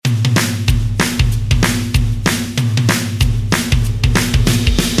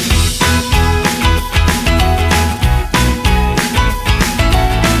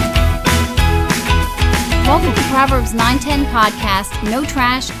Proverbs 9:10 podcast, No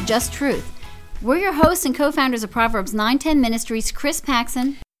Trash, Just Truth. We're your hosts and co-founders of Proverbs 9:10 Ministries, Chris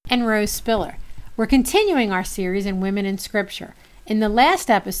Paxson and Rose Spiller. We're continuing our series in Women in Scripture. In the last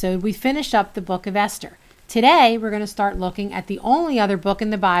episode, we finished up the book of Esther. Today, we're going to start looking at the only other book in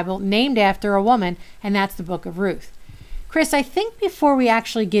the Bible named after a woman, and that's the book of Ruth. Chris, I think before we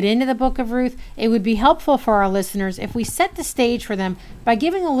actually get into the book of Ruth, it would be helpful for our listeners if we set the stage for them by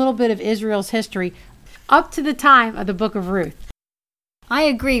giving a little bit of Israel's history up to the time of the book of Ruth. I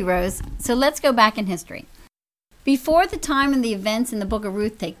agree, Rose. So let's go back in history. Before the time and the events in the book of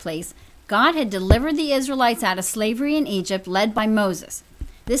Ruth take place, God had delivered the Israelites out of slavery in Egypt, led by Moses.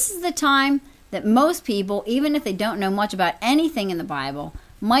 This is the time that most people, even if they don't know much about anything in the Bible,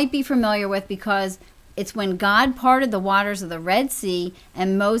 might be familiar with, because it's when God parted the waters of the Red Sea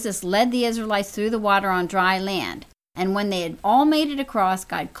and Moses led the Israelites through the water on dry land. And when they had all made it across,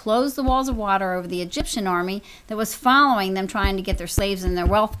 God closed the walls of water over the Egyptian army that was following them, trying to get their slaves and their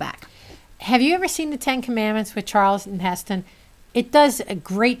wealth back. Have you ever seen the Ten Commandments with Charlton Heston? It does a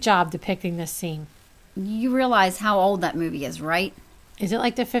great job depicting this scene. You realize how old that movie is, right? Is it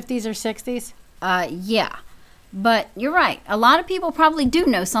like the 50s or 60s? Yeah. But you're right. A lot of people probably do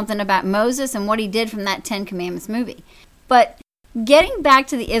know something about Moses and what he did from that Ten Commandments movie. But getting back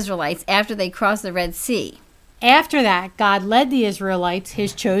to the Israelites after they crossed the Red Sea. After that, God led the Israelites,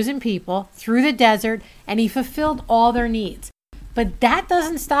 his chosen people, through the desert, and he fulfilled all their needs. But that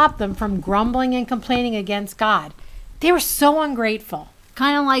doesn't stop them from grumbling and complaining against God. They were so ungrateful.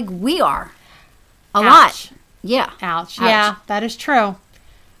 Kind of like we are. A Ouch. lot. Yeah. Ouch. Ouch. Yeah, that is true.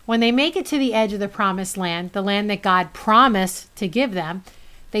 When they make it to the edge of the promised land, the land that God promised to give them,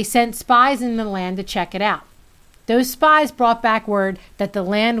 they sent spies in the land to check it out. Those spies brought back word that the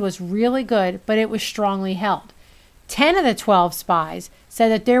land was really good, but it was strongly held. 10 of the 12 spies said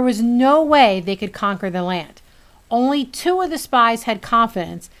that there was no way they could conquer the land. Only 2 of the spies had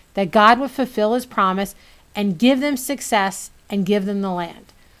confidence that God would fulfill his promise and give them success and give them the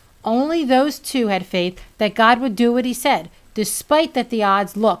land. Only those 2 had faith that God would do what he said, despite that the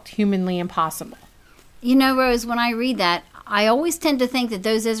odds looked humanly impossible. You know, Rose, when I read that, I always tend to think that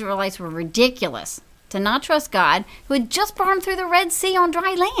those Israelites were ridiculous to not trust God, who had just brought them through the Red Sea on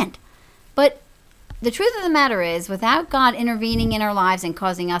dry land. But the truth of the matter is, without God intervening in our lives and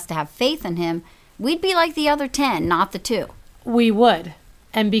causing us to have faith in him, we'd be like the other 10, not the 2. We would.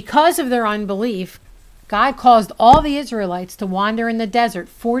 And because of their unbelief, God caused all the Israelites to wander in the desert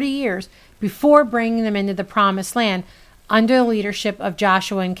 40 years before bringing them into the promised land under the leadership of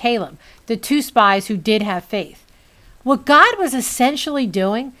Joshua and Caleb, the 2 spies who did have faith. What God was essentially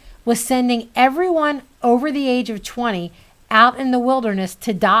doing was sending everyone over the age of 20 out in the wilderness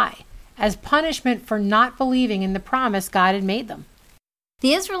to die as punishment for not believing in the promise God had made them.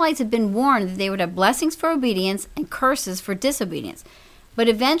 The Israelites had been warned that they would have blessings for obedience and curses for disobedience. But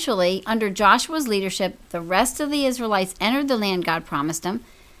eventually, under Joshua's leadership, the rest of the Israelites entered the land God promised them,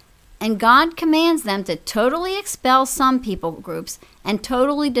 and God commands them to totally expel some people groups and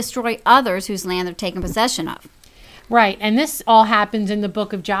totally destroy others whose land they're taking possession of. Right, and this all happens in the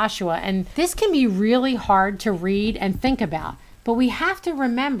book of Joshua, and this can be really hard to read and think about, but we have to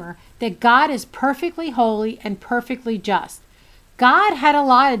remember that God is perfectly holy and perfectly just. God had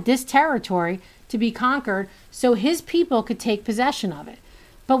allotted this territory to be conquered so his people could take possession of it.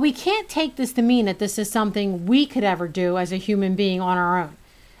 But we can't take this to mean that this is something we could ever do as a human being on our own.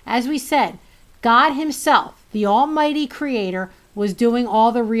 As we said, God himself, the almighty creator, was doing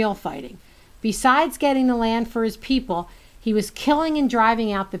all the real fighting. Besides getting the land for his people, he was killing and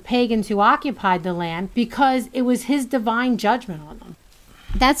driving out the pagans who occupied the land because it was his divine judgment on them.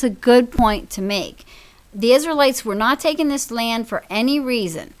 That's a good point to make. The Israelites were not taking this land for any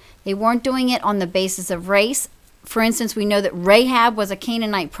reason. They weren't doing it on the basis of race. For instance, we know that Rahab was a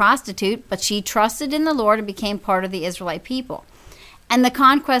Canaanite prostitute, but she trusted in the Lord and became part of the Israelite people. And the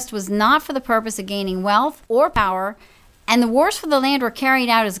conquest was not for the purpose of gaining wealth or power, and the wars for the land were carried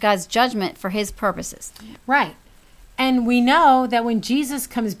out as God's judgment for his purposes. Right. And we know that when Jesus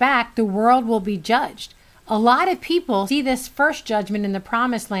comes back, the world will be judged. A lot of people see this first judgment in the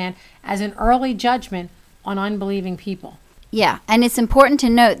promised land as an early judgment on unbelieving people. Yeah, and it's important to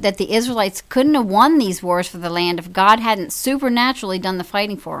note that the Israelites couldn't have won these wars for the land if God hadn't supernaturally done the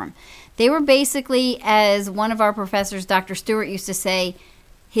fighting for them. They were basically, as one of our professors, Dr. Stewart, used to say,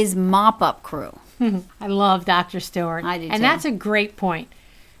 his mop-up crew. I love Dr. Stewart. I do too. And that's a great point.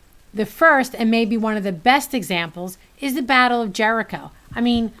 The first, and maybe one of the best examples, is the Battle of Jericho. I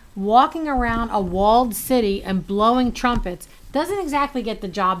mean, walking around a walled city and blowing trumpets doesn't exactly get the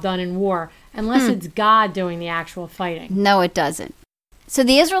job done in war unless it's God doing the actual fighting. No, it doesn't. So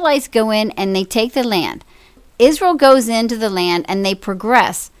the Israelites go in and they take the land. Israel goes into the land and they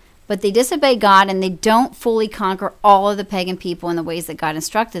progress, but they disobey God and they don't fully conquer all of the pagan people in the ways that God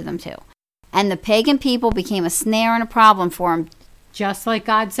instructed them to. And the pagan people became a snare and a problem for him. Just like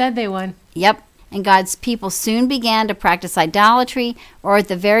God said they would. Yep. And God's people soon began to practice idolatry, or at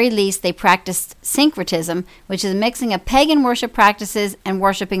the very least, they practiced syncretism, which is mixing of pagan worship practices and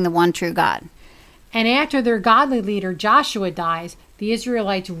worshiping the one true God. And after their godly leader Joshua dies, the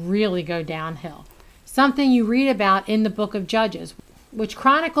Israelites really go downhill. Something you read about in the book of Judges, which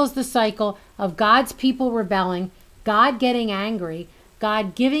chronicles the cycle of God's people rebelling, God getting angry,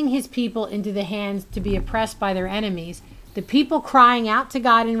 God giving his people into the hands to be oppressed by their enemies, the people crying out to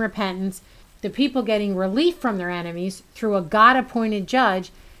God in repentance, the people getting relief from their enemies through a God-appointed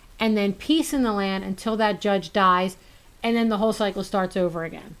judge, and then peace in the land until that judge dies, and then the whole cycle starts over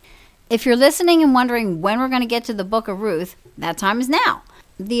again. If you're listening and wondering when we're going to get to the book of Ruth, that time is now.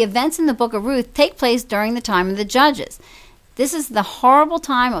 The events in the book of Ruth take place during the time of the judges. This is the horrible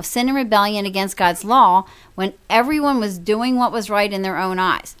time of sin and rebellion against God's law, when everyone was doing what was right in their own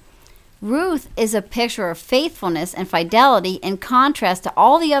eyes. Ruth is a picture of faithfulness and fidelity in contrast to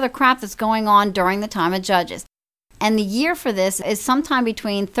all the other crap that's going on during the time of Judges. And the year for this is sometime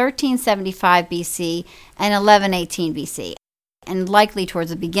between 1375 BC and 1118 BC, and likely towards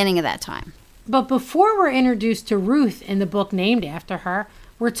the beginning of that time. But before we're introduced to Ruth in the book named after her,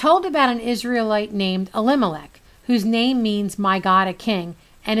 we're told about an Israelite named Elimelech, whose name means "my God, a king,"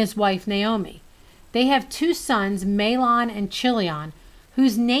 and his wife Naomi. They have two sons, Mahlon and Chilion,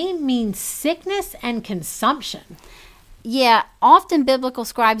 whose name means sickness and consumption. Yeah, often biblical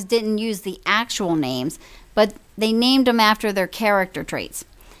scribes didn't use the actual names, but they named them after their character traits.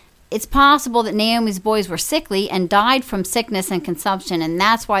 It's possible that Naomi's boys were sickly and died from sickness and consumption, and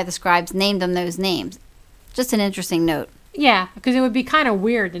that's why the scribes named them those names. Just an interesting note. Yeah, because it would be kind of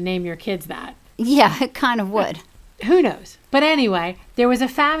weird to name your kids that. Yeah, it kind of would. Who knows? But anyway, there was a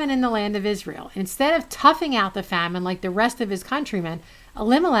famine in the land of Israel. Instead of toughing out the famine like the rest of his countrymen,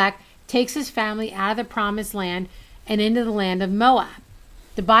 Elimelech takes his family out of the promised land and into the land of Moab.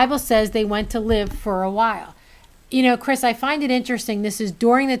 The Bible says they went to live for a while. You know, Chris, I find it interesting. This is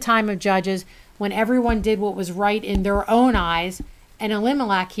during the time of Judges when everyone did what was right in their own eyes, and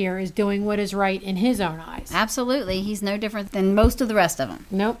Elimelech here is doing what is right in his own eyes. Absolutely. He's no different than most of the rest of them.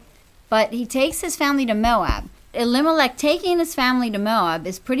 Nope. But he takes his family to Moab. Elimelech taking his family to Moab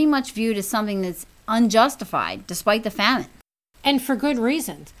is pretty much viewed as something that's unjustified, despite the famine. And for good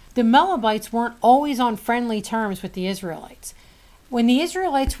reasons. The Moabites weren't always on friendly terms with the Israelites. When the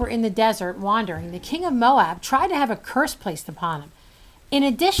Israelites were in the desert wandering, the king of Moab tried to have a curse placed upon him. In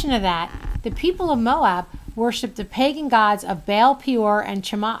addition to that, the people of Moab worshipped the pagan gods of Baal Peor and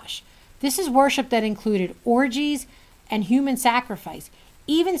Chemosh. This is worship that included orgies and human sacrifice,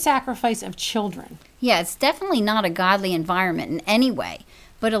 even sacrifice of children. Yeah, it's definitely not a godly environment in any way,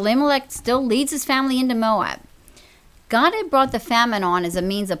 but Elimelech still leads his family into Moab. God had brought the famine on as a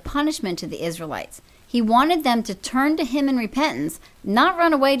means of punishment to the Israelites. He wanted them to turn to him in repentance, not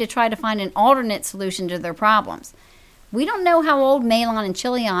run away to try to find an alternate solution to their problems. We don't know how old Mahlon and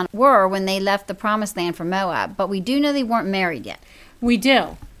Chilion were when they left the promised land for Moab, but we do know they weren't married yet. We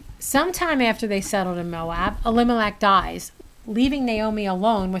do. Sometime after they settled in Moab, Elimelech dies, leaving Naomi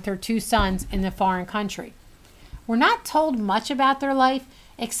alone with her two sons in the foreign country. We're not told much about their life,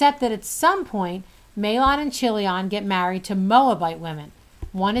 except that at some point, Mahlon and Chilion get married to Moabite women.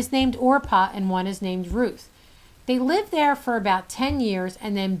 One is named Orpah and one is named Ruth. They live there for about 10 years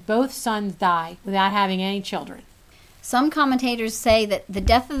and then both sons die without having any children. Some commentators say that the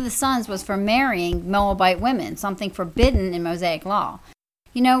death of the sons was for marrying Moabite women, something forbidden in Mosaic law.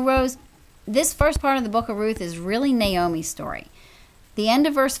 You know, Rose, this first part of the book of Ruth is really Naomi's story. The end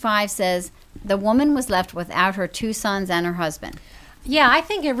of verse 5 says, "The woman was left without her two sons and her husband." Yeah, I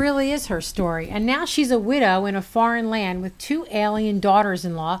think it really is her story. And now she's a widow in a foreign land with two alien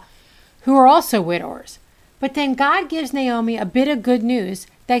daughters-in-law who are also widowers. But then God gives Naomi a bit of good news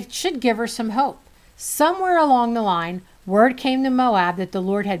that should give her some hope. Somewhere along the line, word came to Moab that the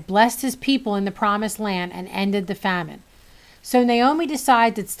Lord had blessed his people in the promised land and ended the famine. So Naomi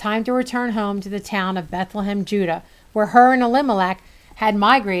decides it's time to return home to the town of Bethlehem, Judah, where her and Elimelech had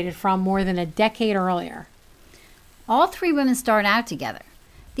migrated from more than a decade earlier. All three women start out together.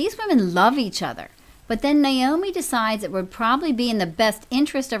 These women love each other, but then Naomi decides it would probably be in the best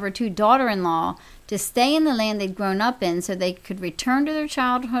interest of her two daughter-in-law to stay in the land they'd grown up in so they could return to their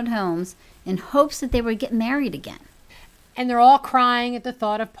childhood homes in hopes that they would get married again. And they're all crying at the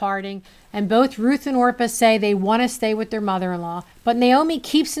thought of parting, and both Ruth and Orpah say they want to stay with their mother-in-law, but Naomi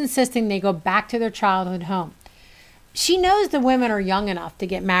keeps insisting they go back to their childhood home. She knows the women are young enough to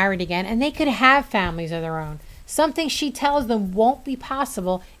get married again, and they could have families of their own. something she tells them won't be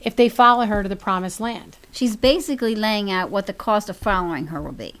possible if they follow her to the promised land. She's basically laying out what the cost of following her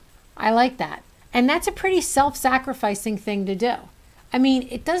will be. I like that. And that's a pretty self-sacrificing thing to do. I mean,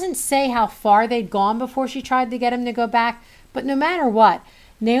 it doesn't say how far they'd gone before she tried to get him to go back, but no matter what,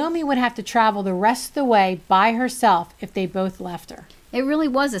 Naomi would have to travel the rest of the way by herself if they both left her. It really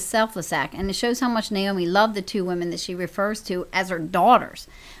was a selfless act, and it shows how much Naomi loved the two women that she refers to as her daughters.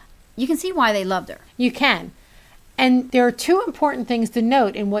 You can see why they loved her. You can. And there are two important things to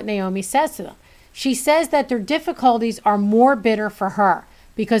note in what Naomi says to them. She says that their difficulties are more bitter for her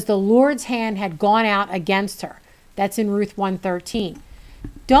because the Lord's hand had gone out against her. That's in Ruth 1:13.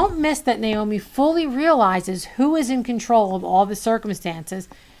 Don't miss that Naomi fully realizes who is in control of all the circumstances,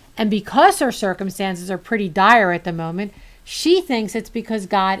 and because her circumstances are pretty dire at the moment, she thinks it's because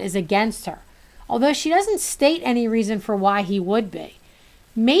God is against her, although she doesn't state any reason for why he would be.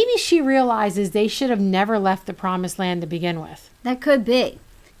 Maybe she realizes they should have never left the promised land to begin with. That could be.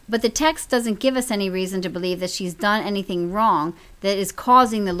 But the text doesn't give us any reason to believe that she's done anything wrong that is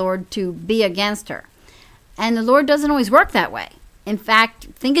causing the Lord to be against her. And the Lord doesn't always work that way. In fact,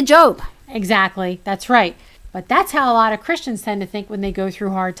 think of Job. Exactly, that's right. But that's how a lot of Christians tend to think when they go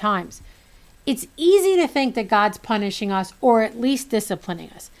through hard times. It's easy to think that God's punishing us or at least disciplining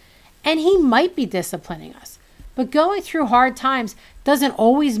us. And he might be disciplining us. But going through hard times doesn't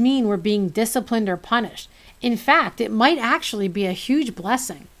always mean we're being disciplined or punished. In fact, it might actually be a huge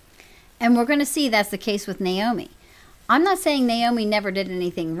blessing. And we're going to see that's the case with Naomi. I'm not saying Naomi never did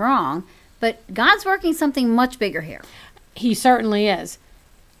anything wrong, but God's working something much bigger here. He certainly is.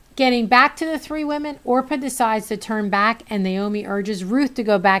 Getting back to the three women, Orpah decides to turn back, and Naomi urges Ruth to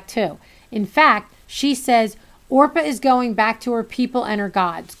go back too. In fact, she says, Orpah is going back to her people and her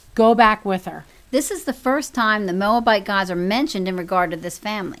gods. Go back with her. This is the first time the Moabite gods are mentioned in regard to this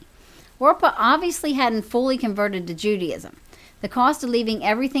family. Orpah obviously hadn't fully converted to Judaism. The cost of leaving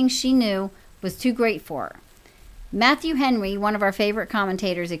everything she knew was too great for her. Matthew Henry, one of our favorite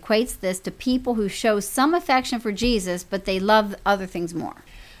commentators, equates this to people who show some affection for Jesus, but they love other things more.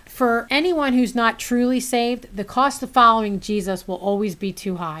 For anyone who's not truly saved, the cost of following Jesus will always be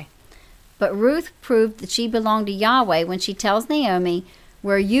too high. But Ruth proved that she belonged to Yahweh when she tells Naomi,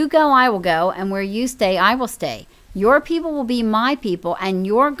 where you go, I will go, and where you stay, I will stay. Your people will be my people, and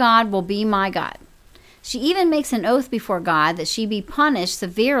your God will be my God. She even makes an oath before God that she be punished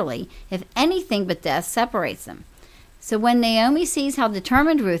severely if anything but death separates them. So when Naomi sees how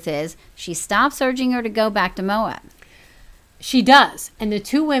determined Ruth is, she stops urging her to go back to Moab. She does, and the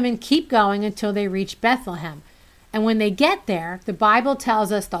two women keep going until they reach Bethlehem. And when they get there, the Bible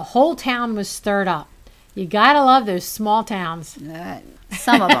tells us the whole town was stirred up. You gotta love those small towns.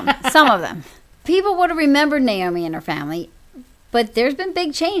 Some of them. People would have remembered Naomi and her family, but there's been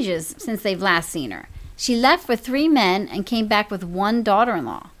big changes since they've last seen her. She left with 3 men and came back with 1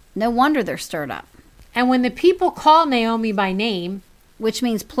 daughter-in-law. No wonder they're stirred up. And when the people call Naomi by name, which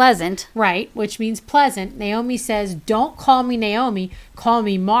means pleasant. Right, which means pleasant, Naomi says, don't call me Naomi, call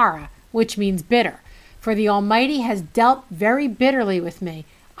me Mara, which means bitter. For the Almighty has dealt very bitterly with me.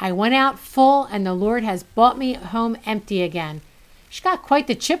 I went out full, and the Lord has brought me home empty again. She's got quite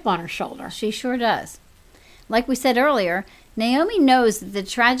the chip on her shoulder. She sure does. Like we said earlier, Naomi knows that the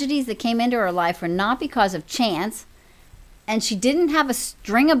tragedies that came into her life were not because of chance, and she didn't have a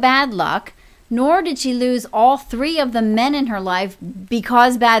string of bad luck, nor did she lose all 3 of the men in her life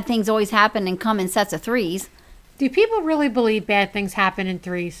because bad things always happen and come in sets of 3s. Do people really believe bad things happen in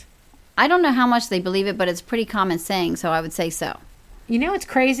 3s? I don't know how much they believe it, but it's a pretty common saying, so I would say so. You know what's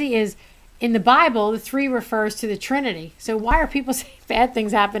crazy is in the Bible, the 3 refers to the Trinity. So why are people saying bad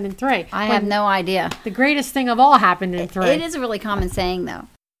things happen in 3? I have no idea. The greatest thing of all happened in 3. It is a really common saying, though.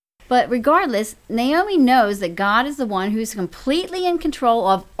 But regardless, Naomi knows that God is the one who's completely in control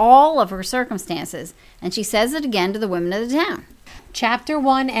of all of her circumstances, and she says it again to the women of the town. Chapter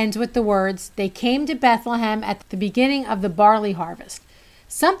 1 ends with the words, they came to Bethlehem at the beginning of the barley harvest.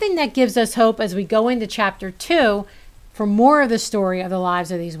 Something that gives us hope as we go into chapter 2 for more of the story of the lives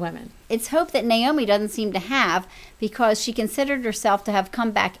of these women. It's hope that Naomi doesn't seem to have because she considered herself to have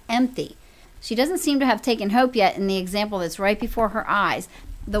come back empty. She doesn't seem to have taken hope yet in the example that's right before her eyes,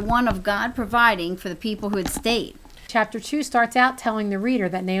 the one of God providing for the people who had stayed. Chapter 2 starts out telling the reader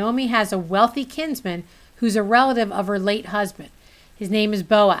that Naomi has a wealthy kinsman who's a relative of her late husband. His name is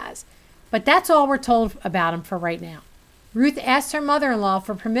Boaz. But that's all we're told about him for right now. Ruth asked her mother-in-law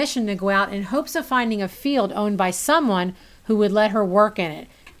for permission to go out in hopes of finding a field owned by someone who would let her work in it,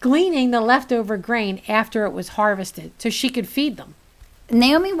 gleaning the leftover grain after it was harvested so she could feed them.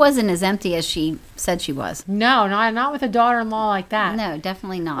 Naomi wasn't as empty as she said she was. No, not with a daughter-in-law like that. No,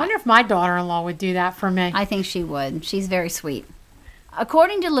 definitely I not. wonder if my daughter-in-law would do that for me. I think she would. She's very sweet.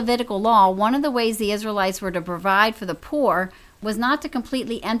 According to Levitical law, one of the ways the Israelites were to provide for the poor was not to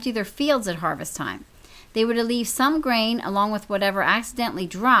completely empty their fields at harvest time. They were to leave some grain along with whatever accidentally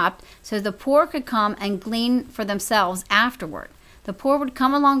dropped so the poor could come and glean for themselves afterward. The poor would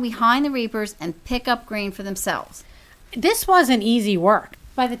come along behind the reapers and pick up grain for themselves. This wasn't easy work.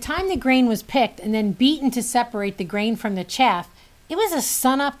 By the time the grain was picked and then beaten to separate the grain from the chaff, it was a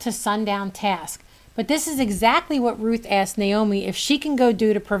sun-up to sundown task. But this is exactly what Ruth asked Naomi if she can go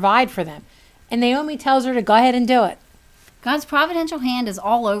do to provide for them. And Naomi tells her to go ahead and do it. God's providential hand is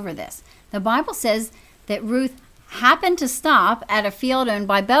all over this. The Bible says that Ruth happened to stop at a field owned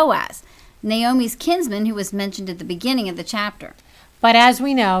by Boaz, Naomi's kinsman who was mentioned at the beginning of the chapter. But as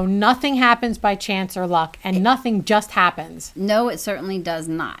we know, nothing happens by chance or luck, and nothing just happens. No, it certainly does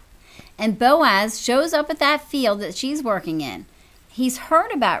not. And Boaz shows up at that field that she's working in. He's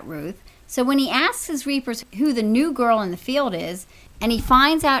heard about Ruth, so when he asks his reapers who the new girl in the field is, and he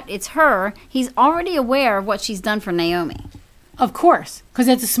finds out it's her, he's already aware of what she's done for Naomi. Of course, because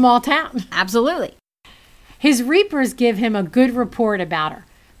it's a small town. Absolutely. His reapers give him a good report about her.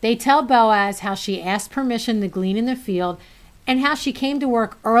 They tell Boaz how she asked permission to glean in the field, and how she came to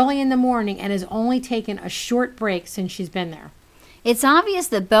work early in the morning and has only taken a short break since she's been there. It's obvious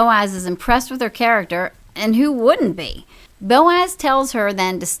that Boaz is impressed with her character, and who wouldn't be? Boaz tells her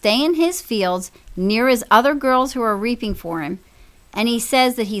then to stay in his fields near his other girls who are reaping for him, and he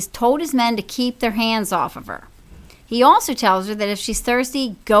says that he's told his men to keep their hands off of her. He also tells her that if she's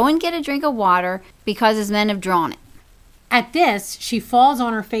thirsty, go and get a drink of water because his men have drawn it. At this, she falls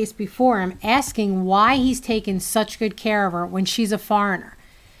on her face before him, asking why he's taken such good care of her when she's a foreigner.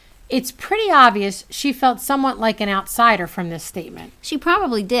 It's pretty obvious she felt somewhat like an outsider from this statement. She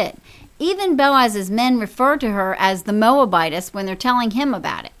probably did. Even Boaz's men refer to her as the Moabitess when they're telling him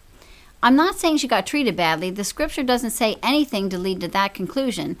about it. I'm not saying she got treated badly. The scripture doesn't say anything to lead to that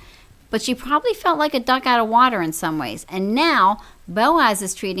conclusion, but she probably felt like a duck out of water in some ways, and now Boaz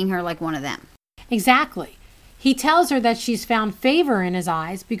is treating her like one of them. Exactly. He tells her that she's found favor in his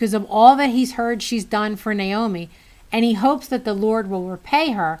eyes because of all that he's heard she's done for Naomi, and he hopes that the Lord will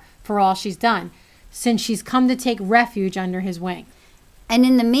repay her for all she's done, since she's come to take refuge under his wing. And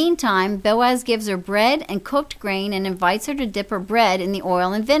in the meantime, Boaz gives her bread and cooked grain and invites her to dip her bread in the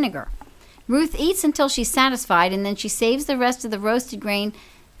oil and vinegar. Ruth eats until she's satisfied, and then she saves the rest of the roasted grain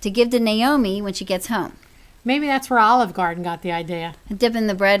to give to Naomi when she gets home. Maybe that's where Olive Garden got the idea. Dipping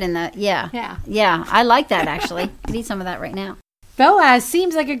the bread in the, Yeah. Yeah, I like that actually. Could eat some of that right now. Boaz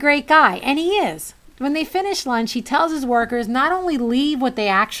seems like a great guy, and he is. When they finish lunch, he tells his workers not only leave what they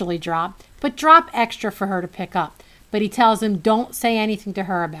actually drop, but drop extra for her to pick up. But he tells them don't say anything to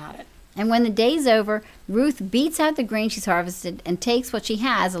her about it. And when the day's over, Ruth beats out the grain she's harvested and takes what she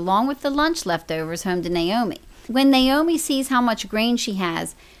has along with the lunch leftovers home to Naomi. When Naomi sees how much grain she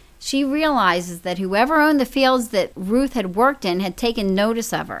has, she realizes that whoever owned the fields that Ruth had worked in had taken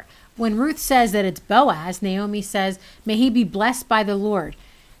notice of her. When Ruth says that it's Boaz, Naomi says, may he be blessed by the Lord.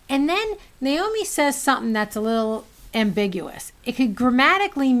 And then Naomi says something that's a little ambiguous. It could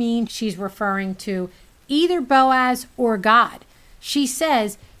grammatically mean she's referring to either Boaz or God. She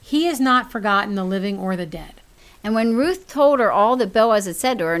says, he has not forgotten the living or the dead. And when Ruth told her all that Boaz had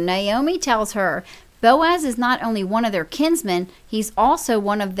said to her, Naomi tells her, Boaz is not only one of their kinsmen, he's also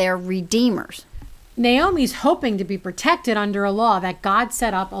one of their redeemers. Naomi's hoping to be protected under a law that God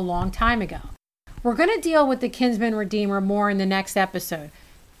set up a long time ago. We're going to deal with the kinsman redeemer more in the next episode.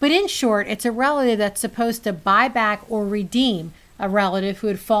 But in short, it's a relative that's supposed to buy back or redeem a relative who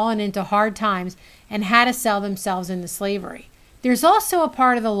had fallen into hard times and had to sell themselves into slavery. There's also a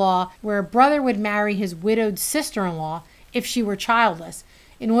part of the law where a brother would marry his widowed sister-in-law if she were childless,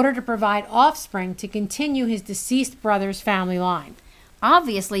 in order to provide offspring to continue his deceased brother's family line.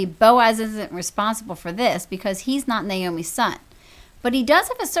 Obviously, Boaz isn't responsible for this because he's not Naomi's son. But he does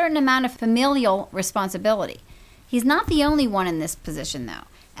have a certain amount of familial responsibility. He's not the only one in this position, though,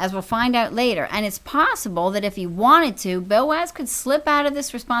 as we'll find out later. And it's possible that if he wanted to, Boaz could slip out of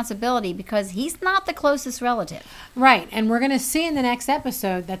this responsibility because he's not the closest relative. Right, and we're going to see in the next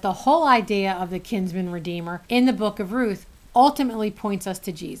episode that the whole idea of the kinsman redeemer in the book of Ruth ultimately points us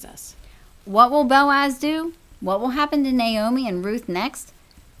to Jesus. What will Boaz do? What will happen to Naomi and Ruth next?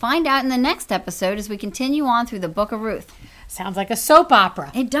 Find out in the next episode as we continue on through the book of Ruth. Sounds like a soap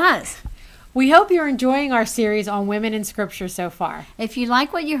opera. It does. We hope you're enjoying our series on women in Scripture so far. If you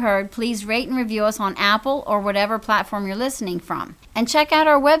like what you heard, please rate and review us on Apple or whatever platform you're listening from. And check out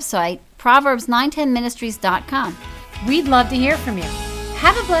our website, Proverbs910ministries.com. We'd love to hear from you.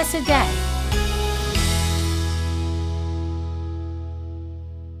 Have a blessed day.